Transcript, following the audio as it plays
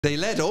They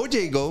let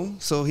OJ go,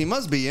 so he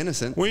must be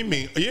innocent. What do you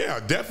mean? Yeah,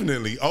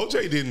 definitely.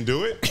 OJ didn't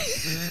do it.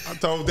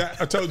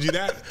 I told you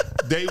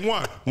that day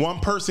one. One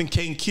person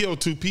can't kill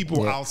two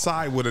people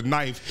outside with a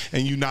knife,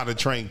 and you're not a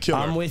trained killer.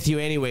 I'm with you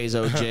anyways,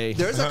 OJ.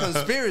 There's a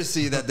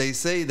conspiracy that they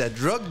say that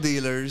drug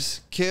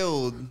dealers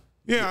killed.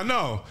 Yeah, I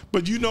know,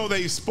 but you know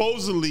they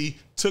supposedly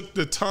took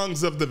the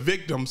tongues of the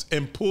victims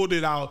and pulled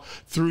it out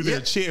through their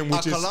chin,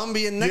 which is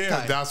Colombian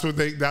necktie. Yeah, that's what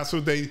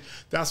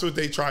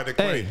they tried to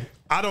claim. Hey,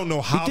 I don't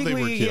know how they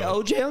were we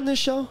killed. get OJ on this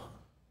show?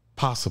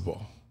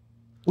 Possible.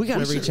 We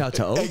gotta reach out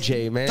to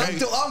OJ, man. Talk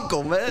to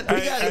Uncle, man.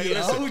 We gotta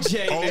get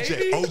OJ,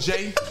 baby.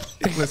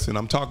 OJ. Listen,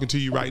 I'm talking to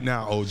you right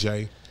now,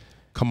 OJ.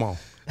 Come on,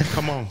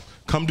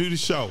 come do the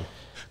show.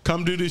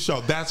 Come do this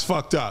show. That's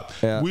fucked up.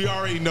 Yeah. We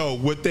already know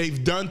what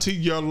they've done to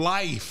your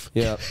life.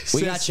 Yeah,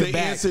 we got your the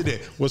back.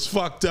 Incident was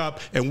fucked up,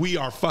 and we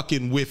are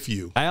fucking with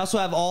you. I also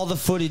have all the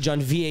footage on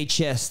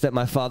VHS that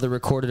my father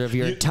recorded of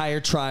your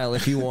entire trial.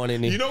 If you want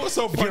any, you know what's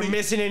so funny? If you're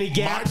missing any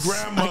gaps,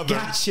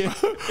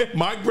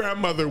 my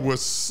grandmother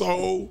was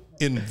so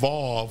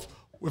involved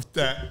with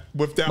that.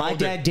 My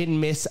dad didn't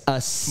miss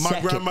a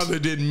second. My grandmother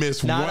didn't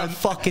miss not one a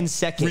fucking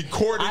second.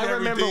 Recorded I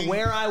remember everything.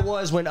 where I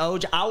was when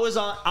OJ. I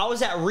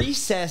was at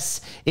recess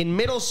in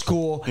middle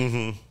school,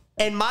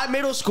 and my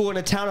middle school in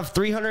a town of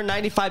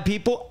 395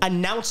 people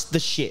announced the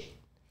shit.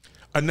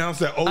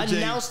 Announced that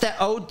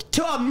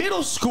to a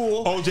middle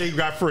school. OJ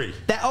got free.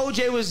 That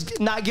OJ was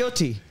not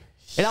guilty.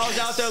 And I was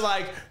out there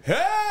like,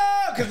 hey,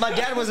 because my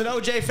dad was an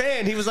OJ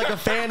fan. He was like a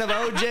fan of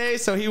OJ,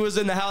 so he was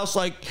in the house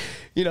like,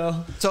 you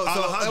know. So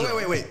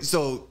wait.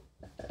 So,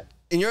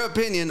 in your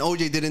opinion,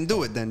 OJ didn't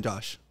do it then,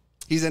 Josh?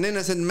 He's an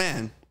innocent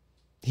man.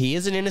 He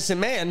is an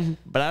innocent man,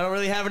 but I don't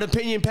really have an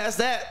opinion past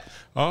that.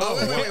 Oh,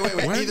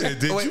 wait.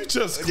 Did you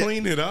just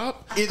clean it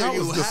up? Either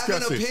you have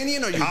an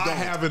opinion or you don't. I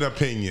have an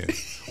opinion.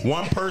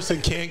 One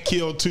person can't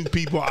kill two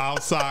people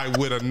outside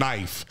with a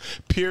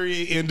knife.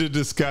 Period. End of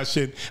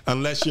discussion.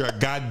 Unless you're a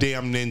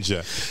goddamn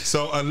ninja.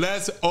 So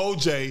unless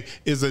OJ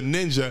is a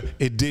ninja,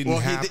 it didn't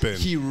happen.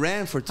 He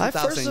ran for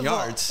 2,000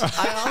 yards.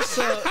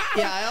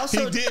 I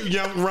also he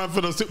did run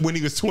for those when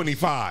he was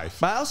 25.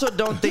 But I also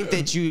don't think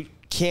that you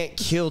can't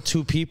kill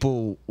two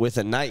people with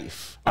a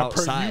knife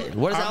outside.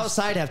 What does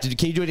outside have to do?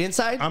 Can you do it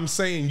inside? I'm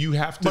saying you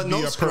have to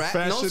be a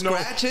professional,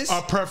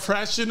 a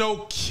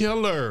professional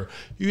killer.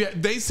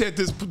 They said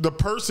the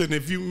person,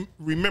 if you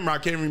remember, I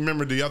can't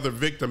remember the other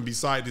victim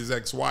beside his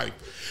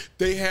ex-wife.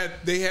 They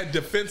had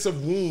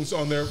defensive wounds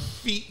on their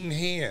feet and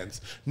hands.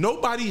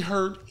 Nobody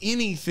heard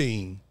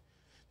anything.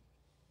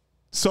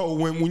 So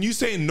when you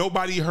say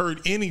nobody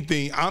heard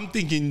anything, I'm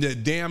thinking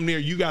that damn near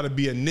you got to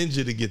be a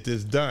ninja to get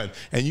this done,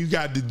 and you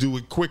got to do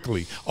it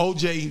quickly.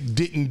 OJ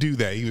didn't do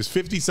that. He was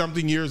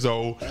 50-something years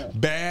old,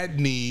 bad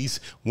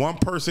knees. One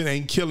person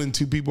ain't killing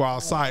two people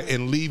outside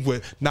and leave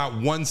with not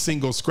one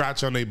single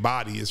scratch on their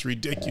body. It's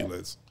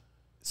ridiculous.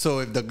 So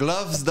if the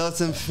gloves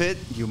doesn't fit,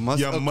 you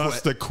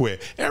must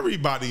acquit.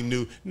 Everybody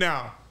knew.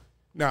 Now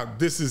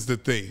this is the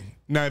thing.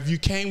 Now, if you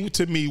came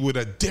to me with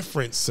a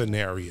different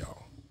scenario.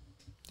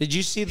 Did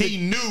you see he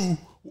knew?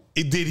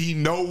 Did he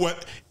know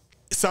what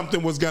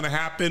something was going to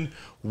happen?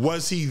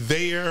 Was he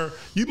there?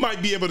 You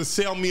might be able to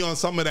sell me on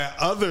some of that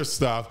other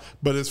stuff,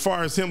 but as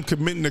far as him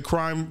committing the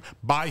crime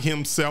by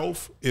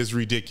himself is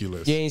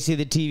ridiculous. You didn't see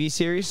the TV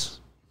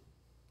series?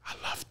 I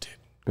loved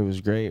it. It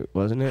was great,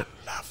 wasn't it?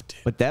 I loved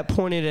it. But that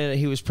pointed at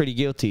he was pretty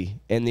guilty,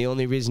 and the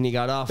only reason he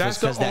got off was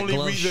because that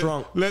glove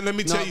shrunk. Let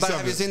me tell you something.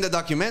 Have you seen the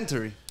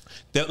documentary?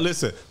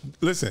 Listen.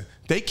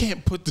 They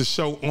can't put the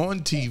show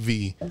on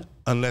TV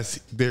unless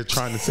they're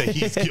trying to say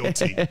he's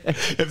guilty.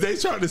 If they're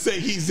trying to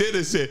say he's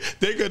innocent,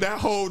 that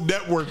whole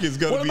network is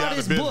going to be out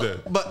of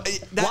business. But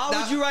why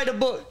would you write a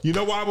book? You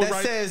know why I would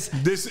write? Says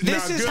this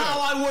is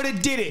how I would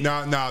have did it.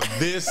 Now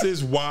this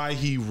is why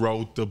he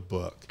wrote the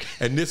book,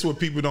 and this is what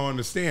people don't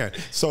understand.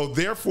 So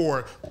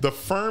therefore, the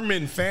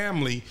Furman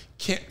family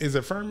can't. Is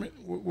it Furman?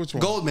 Which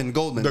one? Goldman.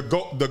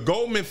 The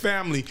Goldman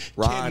family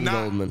cannot.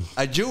 Goldman.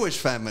 A Jewish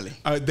family.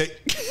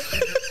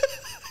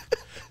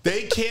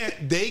 They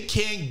can't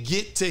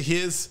get to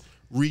his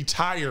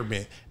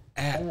retirement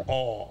at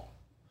all.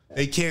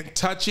 They can't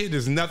touch it.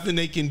 There's nothing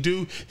they can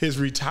do. His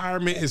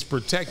retirement is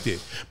protected,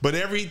 but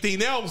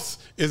everything else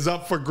is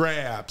up for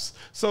grabs.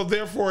 So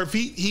therefore, if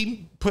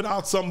he put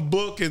out some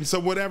book and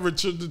some whatever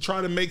to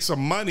try to make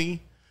some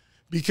money,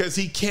 because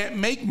he can't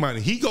make money,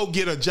 he go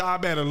get a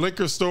job at a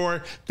liquor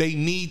store. They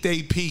need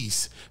their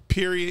piece.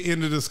 Period.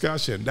 End of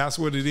discussion. That's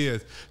what it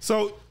is.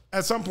 So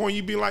at some point,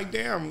 you'd be like,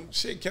 damn,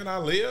 shit, can I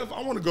live?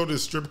 I want to go to the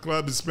strip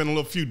club and spend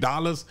a few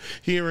dollars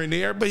here and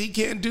there, but he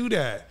can't do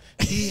that.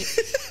 He's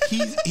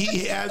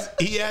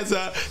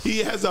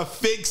a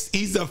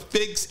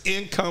fixed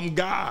income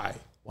guy.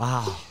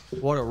 Wow.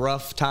 What a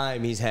rough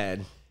time he's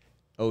had,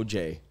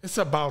 OJ. It's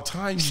about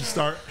time you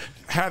start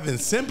having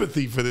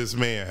sympathy for this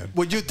man.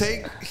 Would you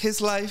take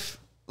his life?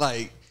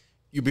 Like,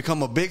 you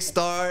become a big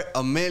star,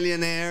 a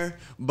millionaire,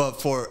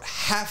 but for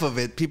half of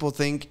it, people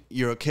think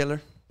you're a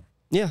killer?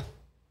 Yeah.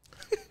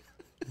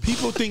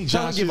 People think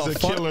Josh is a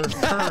killer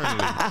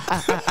currently.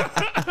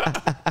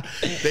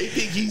 They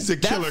think he's a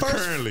killer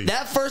currently.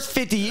 That first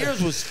 50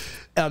 years was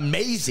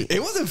amazing.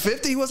 It wasn't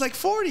 50. He was like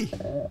 40.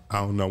 I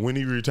don't know when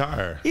he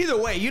retired. Either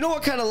way, you know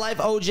what kind of life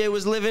OJ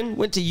was living?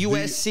 Went to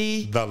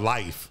USC. The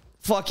life.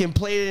 Fucking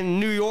played in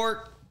New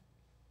York.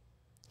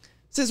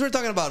 Since we're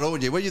talking about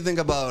OJ, what do you think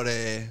about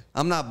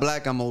I'm not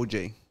black, I'm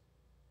OJ?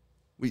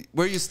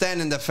 Where you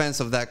stand in defense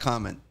of that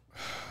comment?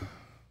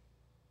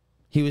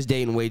 He was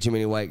dating way too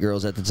many white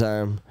girls at the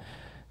time.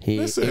 He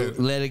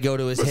let it go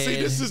to his head. See,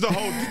 this is the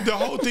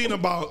whole thing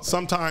about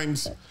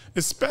sometimes,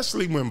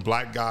 especially when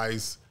black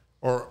guys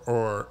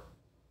or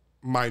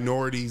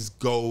minorities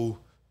go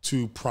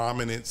to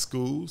prominent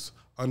schools.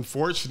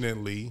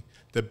 Unfortunately,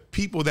 the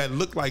people that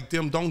look like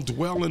them don't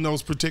dwell in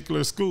those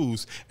particular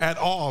schools at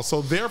all.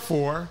 So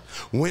therefore,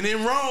 when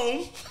in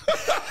Rome,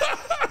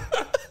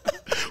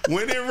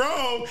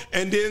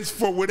 and then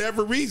for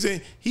whatever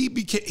reason,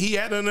 he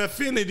had an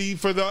affinity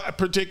for the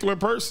particular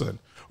person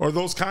or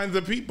those kinds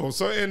of people.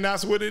 So, and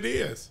that's what it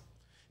is.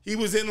 He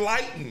was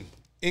enlightened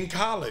in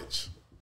college.